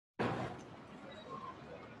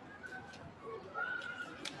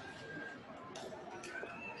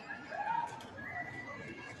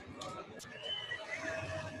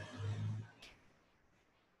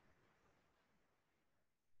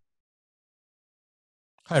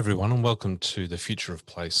Hi, everyone, and welcome to the Future of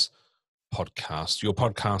Place podcast, your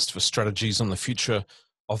podcast for strategies on the future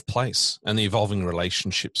of place and the evolving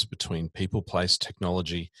relationships between people, place,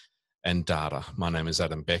 technology, and data. My name is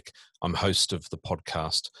Adam Beck. I'm host of the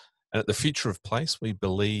podcast. And at the Future of Place, we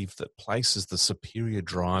believe that place is the superior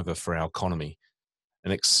driver for our economy,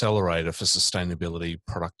 an accelerator for sustainability,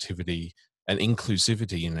 productivity, and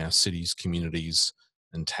inclusivity in our cities, communities,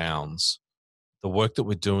 and towns. The work that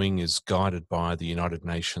we're doing is guided by the United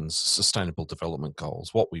Nations Sustainable Development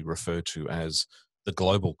Goals, what we refer to as the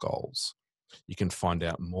global goals. You can find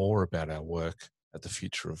out more about our work at the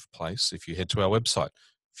Future of Place if you head to our website,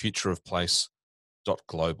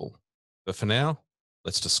 futureofplace.global. But for now,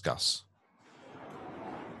 let's discuss.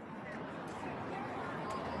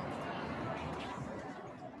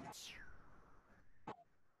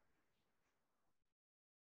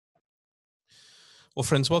 Well,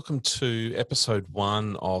 friends, welcome to episode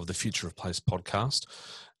 1 of the Future of Place podcast.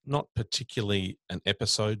 Not particularly an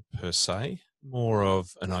episode per se, more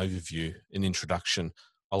of an overview, an introduction.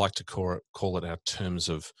 I like to call it our terms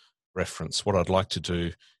of reference. What I'd like to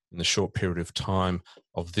do in the short period of time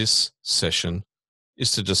of this session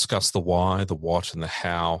is to discuss the why, the what, and the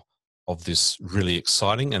how of this really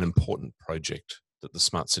exciting and important project that the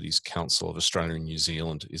Smart Cities Council of Australia and New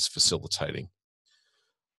Zealand is facilitating.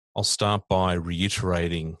 I'll start by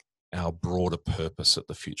reiterating our broader purpose at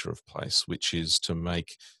the Future of Place, which is to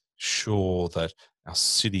make sure that our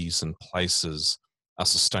cities and places are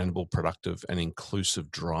sustainable, productive, and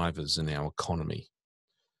inclusive drivers in our economy.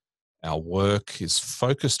 Our work is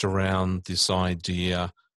focused around this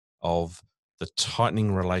idea of the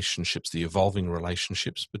tightening relationships, the evolving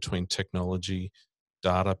relationships between technology,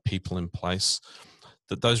 data, people in place,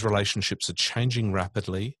 that those relationships are changing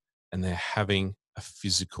rapidly and they're having a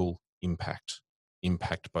physical impact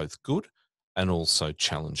both good and also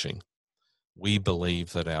challenging. We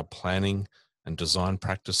believe that our planning and design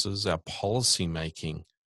practices, our policy making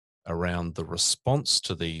around the response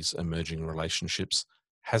to these emerging relationships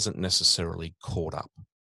hasn't necessarily caught up.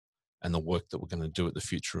 And the work that we're going to do at the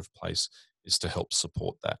Future of Place is to help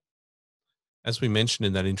support that. As we mentioned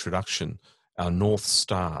in that introduction, our North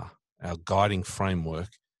Star, our guiding framework,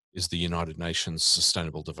 is the United Nations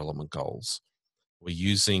Sustainable Development Goals. We're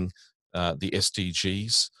using the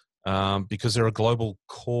SDGs because they're a global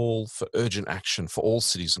call for urgent action for all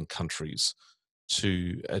cities and countries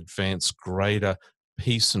to advance greater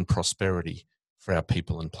peace and prosperity for our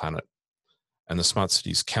people and planet. And the Smart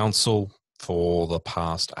Cities Council, for the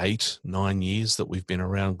past 8-9 years that we've been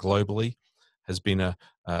around globally, has been a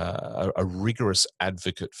rigorous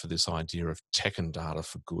advocate for this idea of tech and data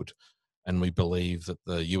for good. And we believe that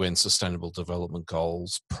the UN Sustainable Development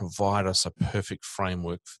Goals provide us a perfect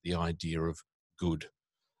framework for the idea of good.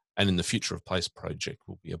 And in the Future of Place project,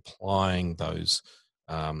 we'll be applying those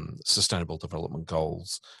Sustainable Development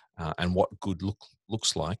Goals and what good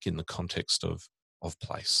looks like in the context of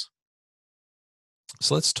place.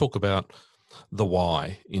 So let's talk about the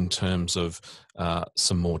why in terms of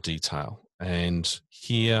some more detail. And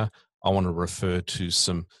here I want to refer to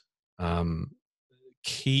some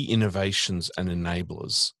key innovations and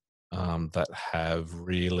enablers that have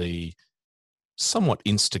really somewhat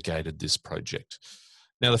instigated this project.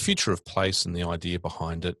 Now, the Future of Place and the idea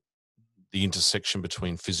behind it, the intersection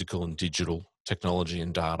between physical and digital, technology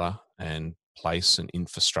and data, and place and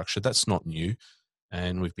infrastructure, that's not new.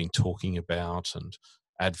 And we've been talking about and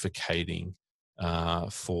advocating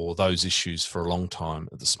for those issues for a long time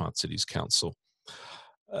at the Smart Cities Council.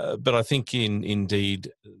 But I think indeed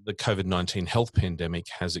the COVID-19 health pandemic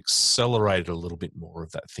has accelerated a little bit more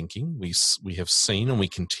of that thinking. We have seen and we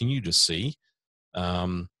continue to see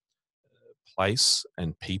place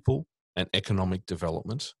and people and economic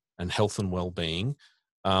development and health and well-being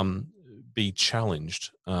be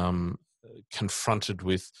challenged, confronted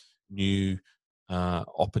with new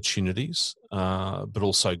opportunities, but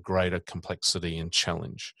also greater complexity and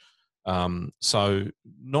challenge. So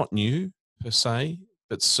not new per se,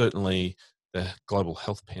 but certainly the global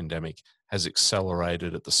health pandemic has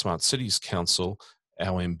accelerated at the Smart Cities Council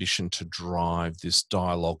our ambition to drive this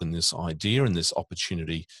dialogue and this idea and this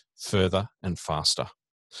opportunity further and faster.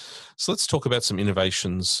 So let's talk about some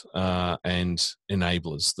innovations and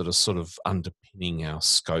enablers that are sort of underpinning our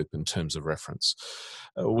scope in terms of reference.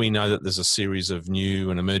 We know that there's a series of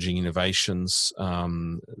new and emerging innovations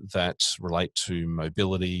that relate to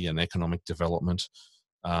mobility and economic development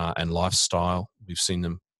and lifestyle. We've seen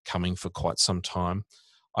them coming for quite some time.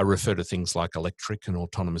 I refer to things like electric and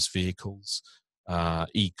autonomous vehicles,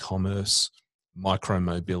 e-commerce,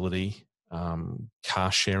 micro-mobility,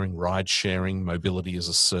 car sharing, ride sharing, mobility as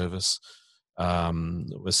a service.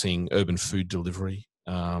 We're seeing urban food delivery,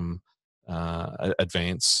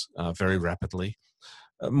 advance very rapidly.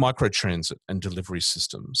 Microtransit and delivery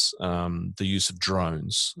systems, the use of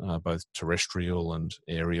drones, both terrestrial and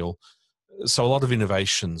aerial. So a lot of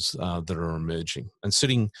innovations that are emerging, and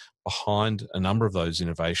sitting behind a number of those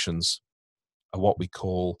innovations are what we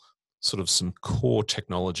call sort of some core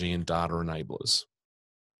technology and data enablers.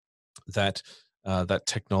 That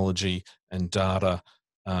technology and data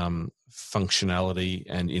functionality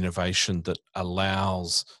and innovation that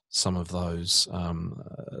allows some of those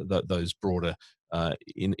broader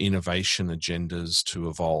innovation agendas to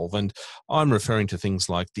evolve. And I'm referring to things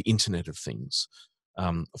like the Internet of Things,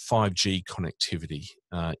 5G connectivity,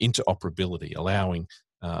 interoperability, allowing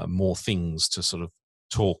more things to sort of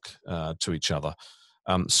talk to each other,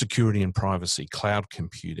 security and privacy, cloud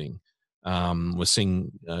computing. We're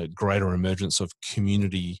seeing greater emergence of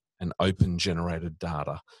community and open generated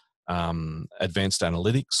data, advanced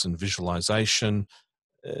analytics and visualization,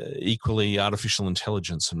 equally artificial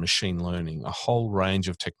intelligence and machine learning, a whole range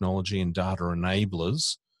of technology and data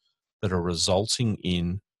enablers that are resulting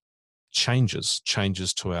in changes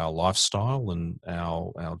to our lifestyle and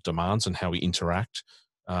our demands and how we interact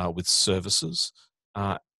with services,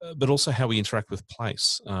 but also how we interact with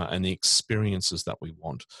place and the experiences that we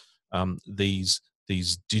want. These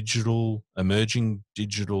emerging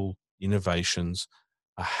digital innovations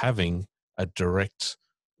are having a direct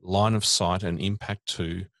line of sight and impact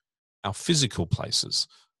to our physical places.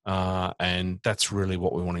 And that's really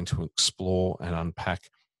what we're wanting to explore and unpack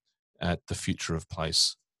at the Future of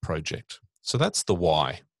Place project. So that's the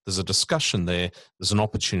why. There's a discussion there, there's an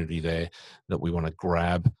opportunity there that we want to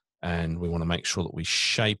grab, and we want to make sure that we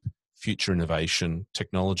shape future innovation,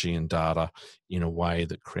 technology and data in a way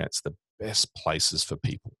that creates the best places for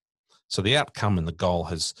people. So the outcome and the goal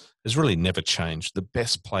has really never changed. The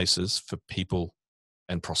best places for people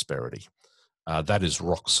and prosperity. That is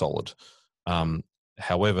rock solid.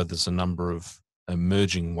 However, there's a number of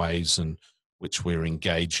emerging ways in which we're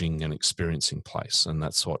engaging and experiencing place, and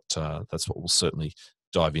that's what we'll certainly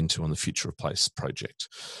dive into on the Future of Place project.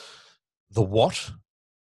 The what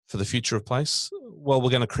for the Future of Place? Well, we're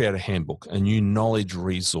going to create a handbook, a new knowledge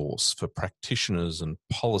resource for practitioners and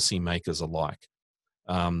policymakers alike,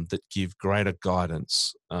 that give greater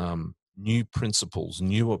guidance, new principles,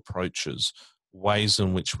 new approaches, ways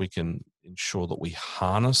in which we can ensure that we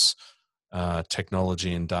harness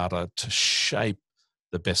technology and data to shape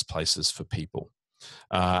the best places for people.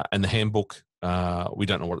 And the handbook, we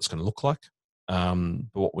don't know what it's going to look like, but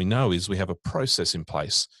what we know is we have a process in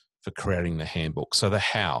place for creating the handbook. So the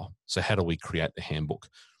how. So how do we create the handbook?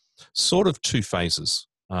 Sort of two phases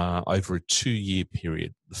over a 2-year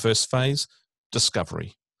period. The first phase,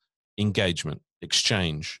 discovery, engagement,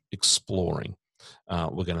 exchange, exploring.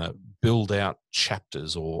 We're going to build out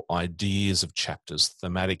chapters or ideas of chapters,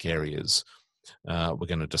 thematic areas. We're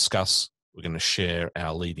going to discuss, we're going to share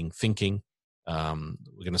our leading thinking. We're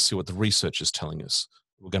going to see what the research is telling us.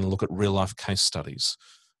 We're going to look at real life case studies.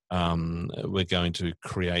 We're going to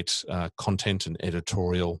create content and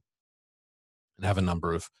editorial and have a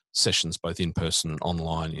number of sessions, both in person and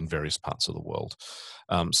online in various parts of the world.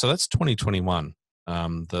 So that's 2021.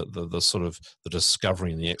 The sort of the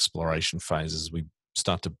discovery and the exploration phases, we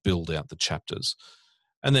start to build out the chapters.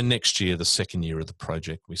 And then next year, the second year of the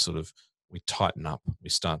project, we tighten up. We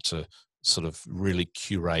start to sort of really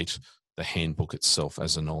curate the handbook itself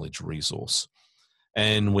as a knowledge resource.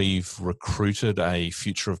 And we've recruited a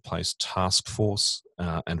Future of Place task force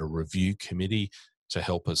and a review committee to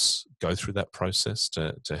help us go through that process,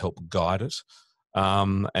 to help guide it.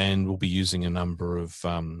 And we'll be using a number of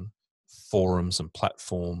forums and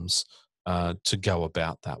platforms to go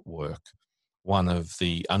about that work. One of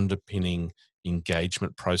the underpinning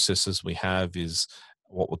engagement processes we have is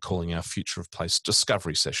what we're calling our Future of Place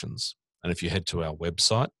discovery sessions. And if you head to our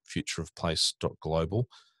website, futureofplace.global,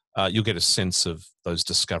 you'll get a sense of those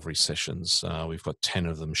discovery sessions. We've got 10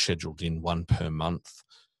 of them scheduled in, one per month.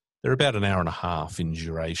 They're about an hour and a half in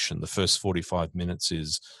duration. The first 45 minutes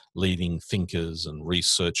is leading thinkers and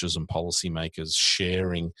researchers and policymakers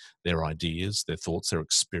sharing their ideas, their thoughts, their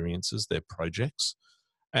experiences, their projects.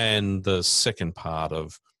 And the second part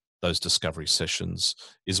of those discovery sessions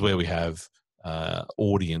is where we have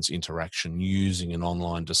audience interaction using an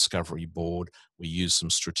online discovery board. We use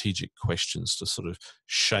some strategic questions to sort of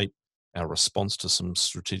shape our response to some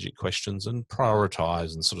strategic questions and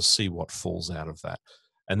prioritize and sort of see what falls out of that.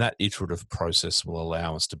 And that iterative process will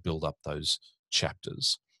allow us to build up those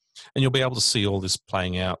chapters. And you'll be able to see all this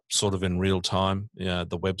playing out sort of in real time.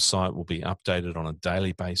 The website will be updated on a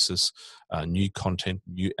daily basis, new content,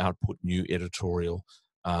 new output, new editorial.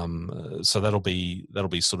 So that'll be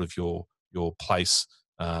sort of your your place,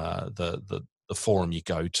 the forum you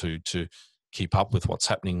go to keep up with what's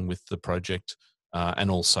happening with the project,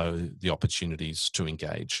 and also the opportunities to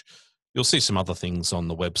engage. You'll see some other things on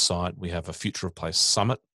the website. We have a Future of Place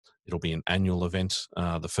Summit. It'll be an annual event.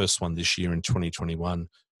 The first one this year in 2021 will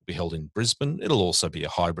be held in Brisbane. It'll also be a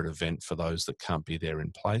hybrid event for those that can't be there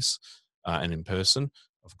in place and in person,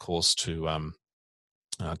 of course, to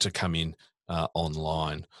come in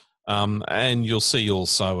online. And you'll see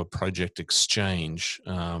also a project exchange.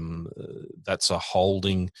 That's a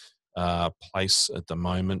holding place at the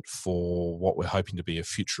moment for what we're hoping to be a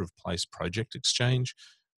Future of Place project exchange,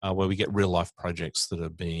 where we get real life projects that are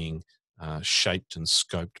being shaped and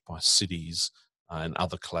scoped by cities and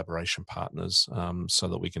other collaboration partners, so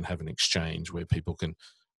that we can have an exchange where people can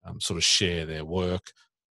sort of share their work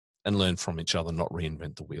and learn from each other, not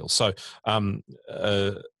reinvent the wheel. So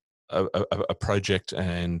a project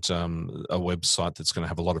and a website that's going to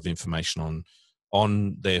have a lot of information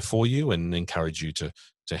on there for you, and encourage you to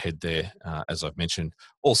head there, as I've mentioned.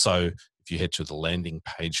 Also, if you head to the landing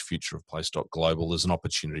page, futureofplace.global, there's an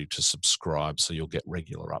opportunity to subscribe, so you'll get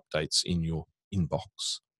regular updates in your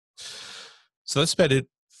inbox. So that's about it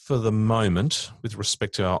for the moment with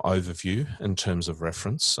respect to our overview in terms of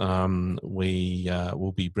reference. We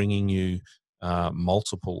will be bringing you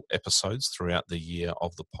multiple episodes throughout the year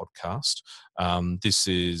of the podcast. This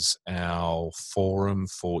is our forum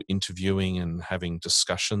for interviewing and having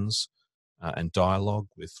discussions and dialogue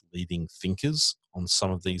with leading thinkers on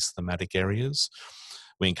some of these thematic areas.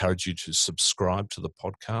 We encourage you to subscribe to the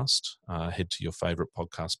podcast. Head to your favorite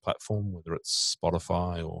podcast platform, whether it's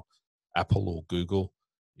Spotify or Apple or Google.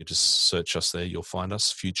 You just search us there, you'll find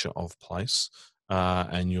us, Future of Place,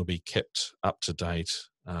 and you'll be kept up to date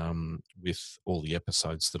with all the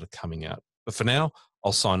episodes that are coming out. But for now,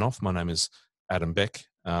 I'll sign off. My name is Adam Beck.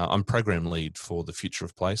 I'm Program Lead for the Future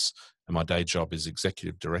of Place, and my day job is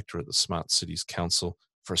Executive Director at the Smart Cities Council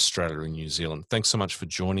for Australia and New Zealand. Thanks so much for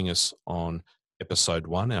joining us on episode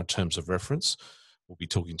 1, our Terms of Reference. We'll be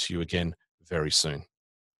talking to you again very soon.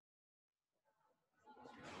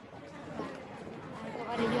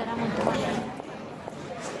 Ahora lloramos.